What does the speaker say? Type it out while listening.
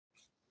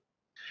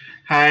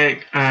Hi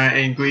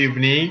and good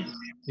evening.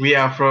 We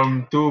are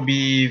from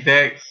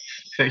 2BZ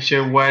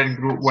Section 1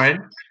 Group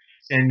 1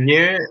 and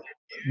here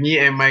me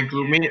and my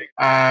groupmate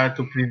are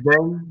to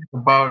present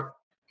about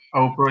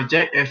our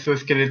project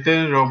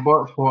Exoskeleton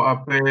Robot for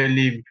Upper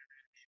Limb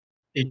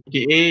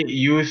aka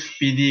Use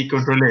PD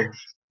Controller.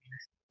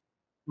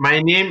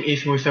 My name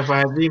is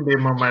Mustafa Hazim bin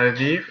Muhammad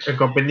Azif,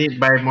 accompanied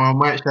by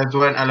Muhammad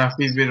Syazwan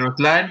Al-Hafiz bin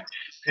Roslan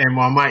and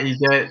Muhammad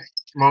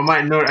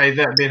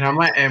Nur'Aizat bin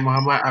Hamad and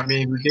Muhammad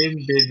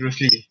Amiruddin bin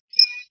Rusli.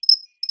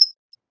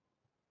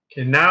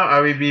 Okay, now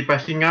I will be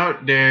passing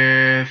out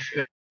the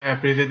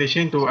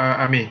presentation to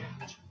Amir.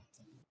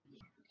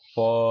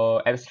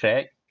 For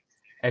abstract,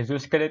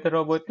 exoskeleton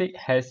robotic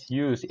has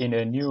used in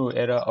a new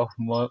era of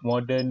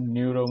modern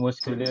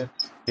neuromuscular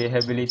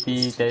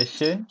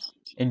rehabilitation,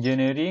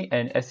 engineering,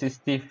 and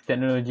assistive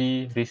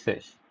technology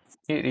research.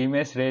 It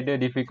remains rather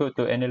difficult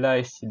to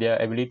analyze their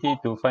ability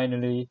to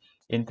finally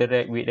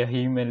interact with the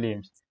human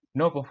limbs.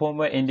 No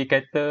performance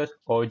indicators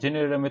or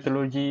general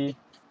methodology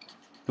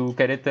to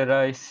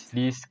characterize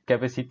this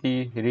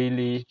capacity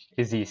really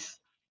exists.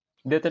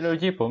 The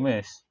technology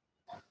promises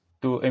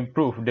to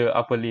improve the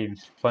upper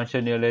limbs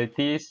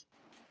functionalities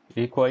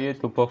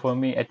required to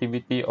performing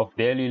activity of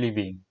daily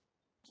living.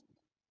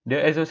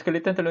 The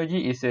exoskeleton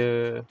technology is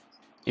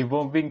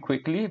evolving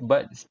quickly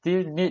but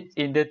still need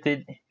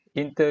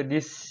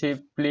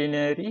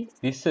interdisciplinary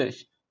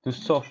research to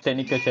solve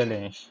technical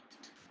challenge.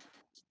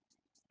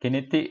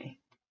 Kinetic,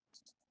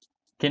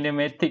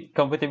 kinematic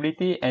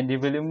compatibility and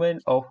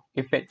development of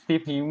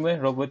effective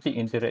human-robotic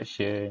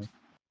interaction.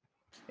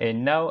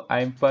 And now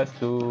I'm passed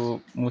to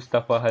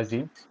Mustafa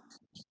Hazim.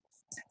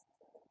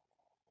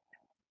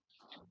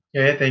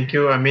 Okay, thank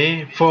you,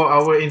 Amir. For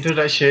our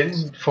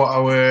introduction for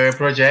our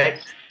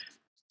project,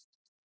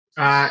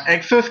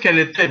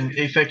 exoskeleton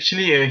is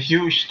actually a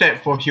huge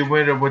step for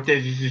human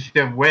robotic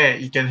system where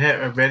it can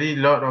help a very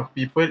lot of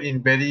people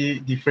in very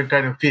different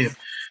kind of field,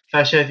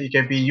 such as it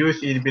can be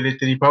used in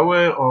military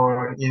power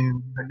or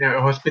in the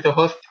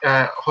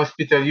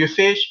hospital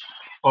usage,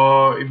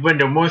 or even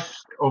the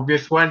most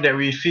obvious one that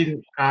we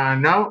see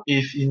now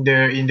is in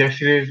the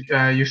industrial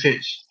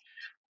usage.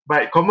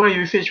 But common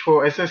usage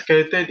for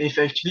exoskeleton is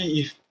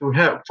to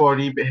help for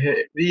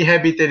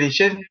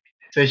rehabilitation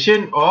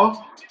session or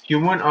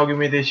human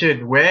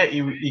augmentation, where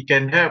it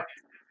can help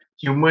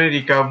human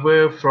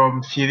recover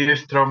from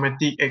serious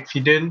traumatic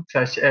accident,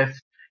 such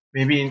as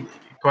maybe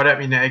caught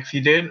up in an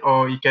accident,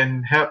 or it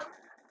can help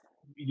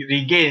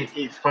regain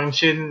its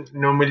function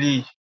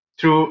normally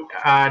through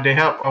the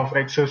help of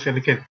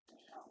exoskeleton.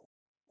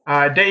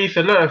 There is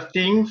a lot of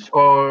things,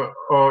 or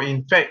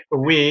in fact, a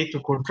way to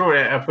control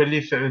an upper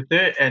limb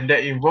senator, and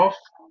that involves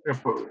a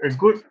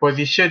good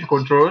position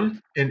control,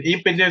 an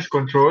impedance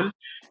control,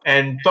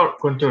 and torque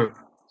control.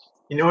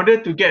 In order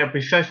to get a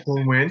precise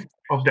movement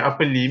of the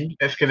upper limb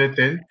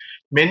skeleton,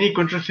 many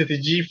control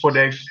strategies for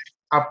the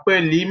upper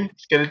limb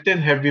skeleton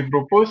have been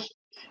proposed,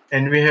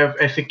 and we have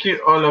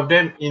executed all of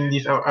them in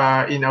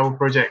our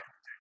project.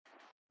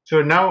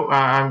 So now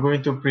I'm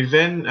going to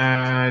present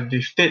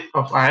the state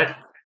of art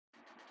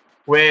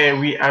where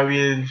I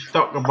will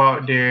talk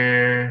about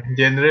the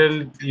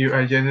general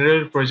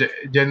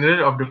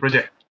of the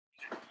project.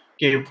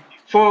 Okay,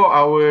 for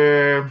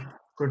our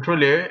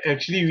controller,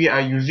 actually we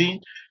are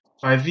using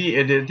fuzzy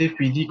adaptive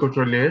PD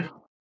controller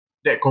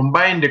that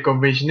combine the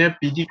conventional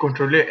PD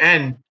controller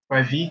and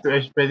fuzzy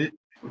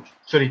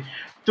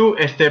to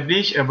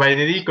establish a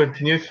binary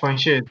continuous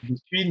function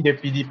between the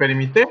PD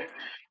parameter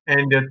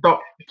and the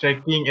top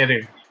tracking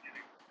error.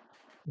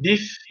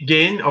 This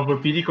gain of a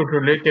PD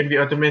controller can be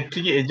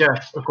automatically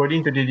adjusted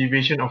according to the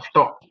deviation of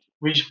torque,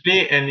 which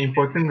play an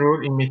important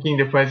role in making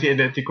the fuzzy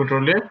adaptive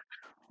controller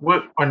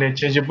work on a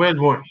changeable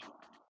mode.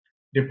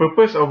 The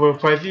purpose of a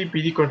fuzzy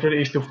PD controller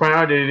is to find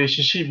out the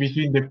relationship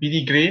between the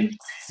PD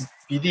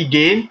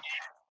gain,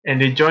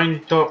 and the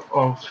joint torque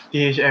of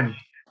THM.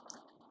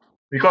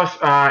 Because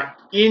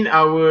in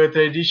our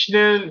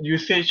traditional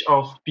usage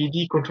of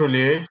PD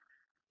controller,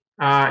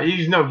 it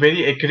is not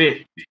very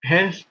accurate.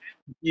 Hence,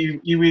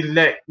 it will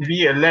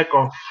be a lack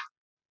of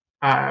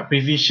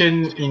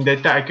precision in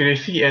data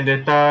accuracy and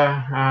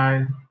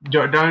data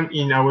jot down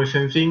in our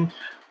sensing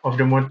of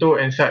the motor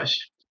and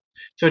such.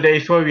 So that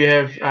is why we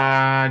have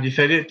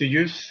decided to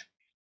use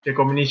the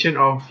combination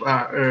of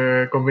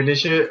a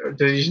combination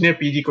traditional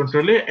PD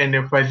controller and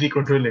a fuzzy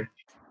controller.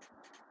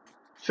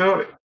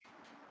 So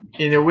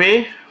in a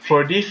way,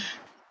 for this,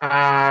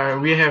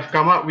 we have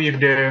come up with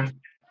the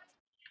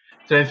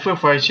transfer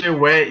function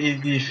where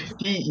it is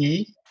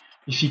TE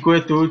is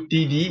equal to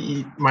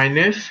TD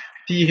minus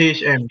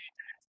THM.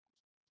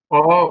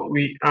 Or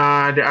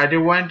the other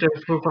one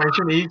transfer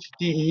function is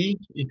TE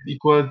is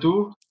equal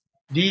to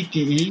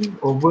DTE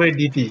over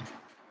DT.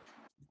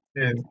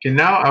 Okay,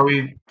 now I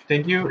will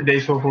thank you. That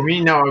is all for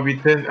me. Now I will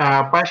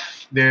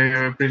pass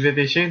the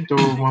presentation to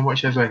Muhammad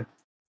Syazwan.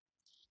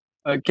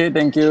 Okay,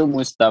 thank you,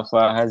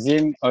 Mustafa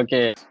Hazim.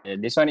 Okay,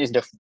 this one is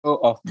the flow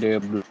of the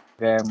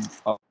program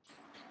of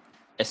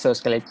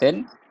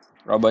exoskeleton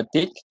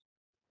robotic.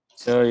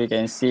 So you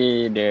can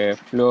see the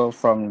flow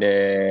from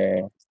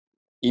the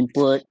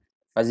input,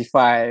 fuzzy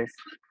 5,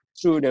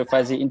 through the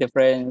fuzzy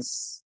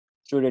interference,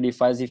 through the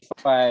fuzzy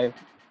 5,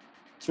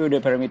 through the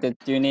parameter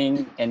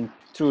tuning, and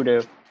through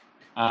the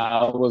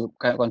our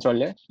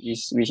controller,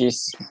 which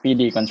is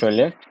PD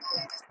controller.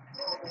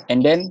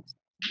 And then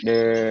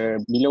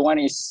the below one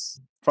is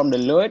from the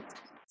load.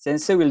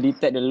 Sensor will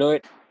detect the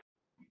load,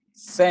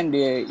 send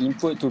the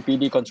input to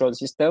PD control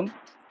system,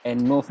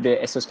 and move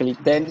the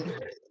exoskeleton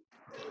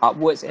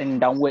upwards and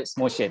downwards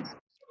motion.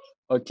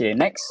 Okay,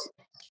 next.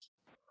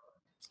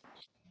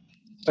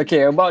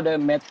 Okay, about the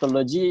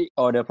methodology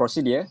or the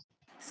procedure.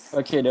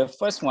 Okay, the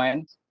first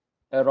one,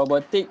 a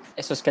robotic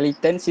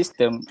exoskeleton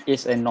system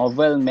is a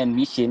novel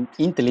man-machine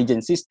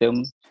intelligence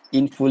system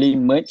in fully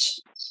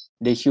merged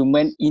the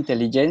human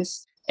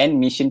intelligence and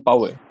mission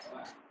power.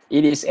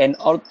 It is an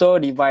auto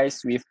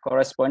device with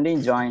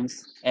corresponding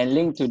joints and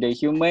linked to the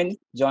human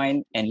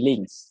joint and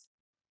links.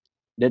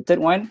 The third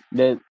one,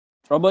 the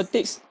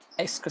robotics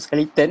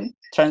exoskeleton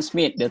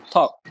transmit the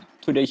torque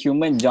to the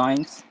human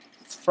joints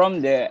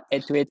from the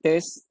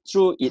actuators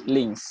through its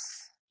links.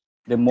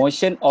 The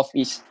motion of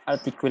each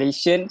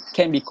articulation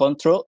can be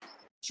controlled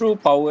through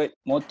powered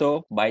motor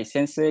by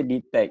sensor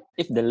detect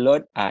if the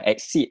load are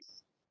exceed.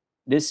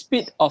 The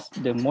speed of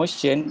the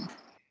motion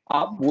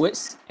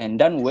upwards and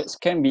downwards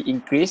can be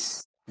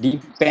increased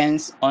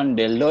depends on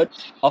the load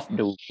of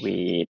the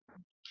weight.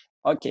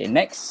 Okay,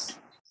 next.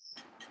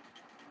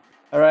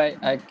 All right,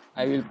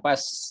 I will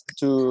pass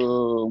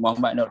to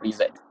Muhammad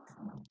Nur'Aizat.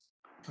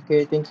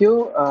 Okay, thank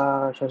you,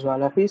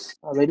 Syazwan Al-Hafiz.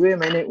 By the way,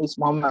 my name is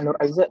Muhammad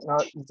Nur'Aizat,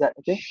 Nur'Aizat,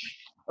 okay?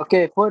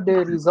 Okay, for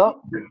the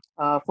result,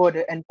 for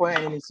the endpoint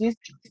analysis,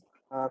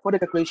 for the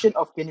calculation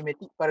of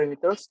kinematic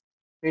parameters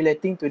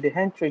relating to the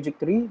hand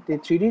trajectory, the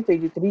 3D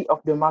trajectory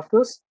of the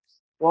markers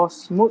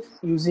was smoothed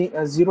using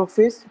a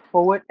zero-phase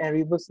forward and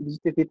reverse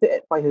digitator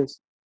at 5 Hz.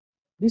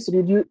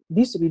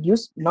 This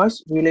reduced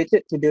noise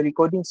related to the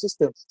recording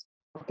system.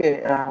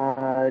 Okay,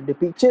 the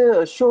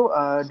picture show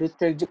the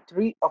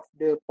trajectory of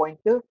the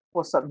pointer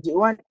for subject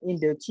 1 in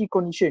the tree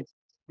condition.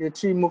 The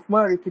tree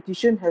movement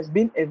repetition has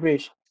been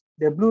averaged.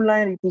 The blue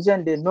line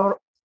represent the no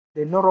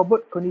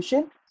robot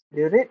condition,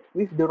 the red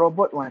with the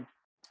robot one.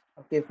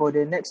 Okay, for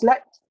the next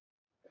slide.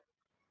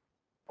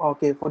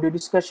 Okay, for the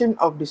discussion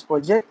of this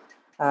project,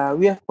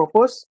 we have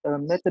proposed a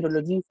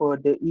methodology for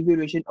the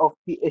evaluation of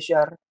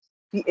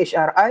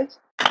PHRI,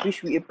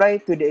 which we apply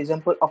to the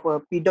example of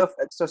a PDOF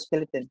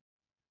exoskeleton.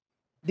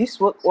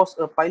 This work was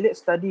a pilot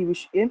study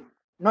which aimed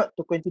not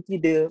to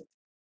quantify the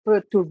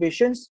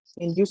perturbations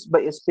induced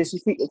by a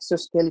specific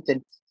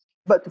exoskeleton,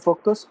 but to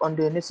focus on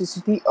the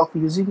necessity of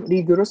using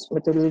rigorous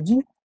methodology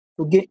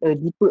to gain a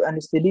deeper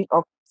understanding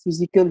of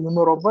physical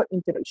human-robot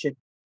interaction.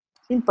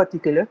 In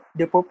particular,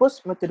 the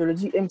proposed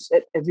methodology aims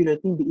at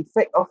evaluating the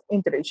effect of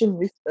interaction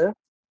with a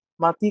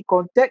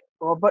multi-contact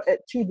robot at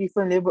 3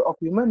 different levels of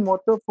human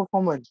motor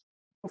performance.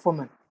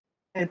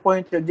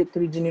 Endpoint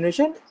trajectory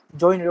generation,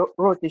 joint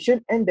rotation,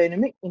 and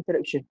dynamic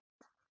interaction.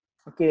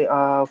 Okay,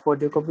 for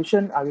the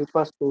conclusion, I will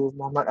pass to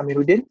Muhammad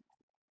Amiruddin.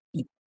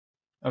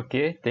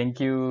 Okay, thank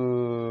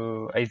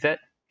you, Aizat.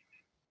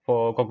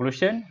 For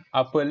conclusion,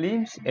 upper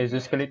limbs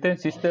exoskeleton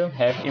system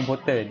have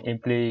important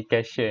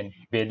implication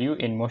value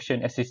in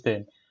motion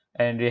assistance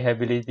and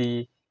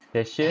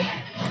rehabilitation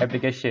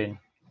application.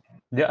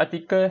 The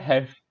article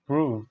has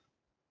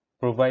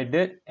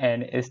provided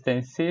an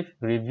extensive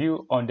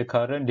review on the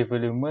current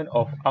development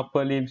of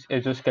upper limbs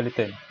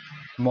exoskeleton.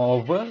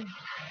 Moreover,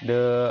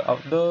 the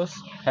authors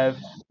have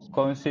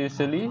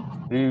consciously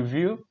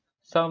reviewed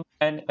some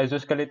and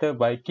exoskeleton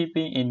by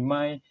keeping in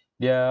mind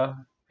their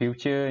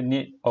future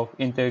need of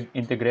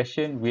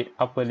integration with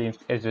upper limbs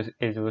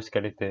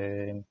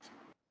exoskeleton.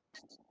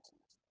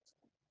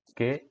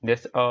 Okay,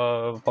 that's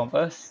all from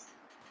us.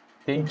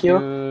 Thank Thank you.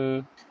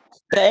 you.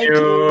 Thank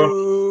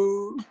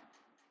you. you.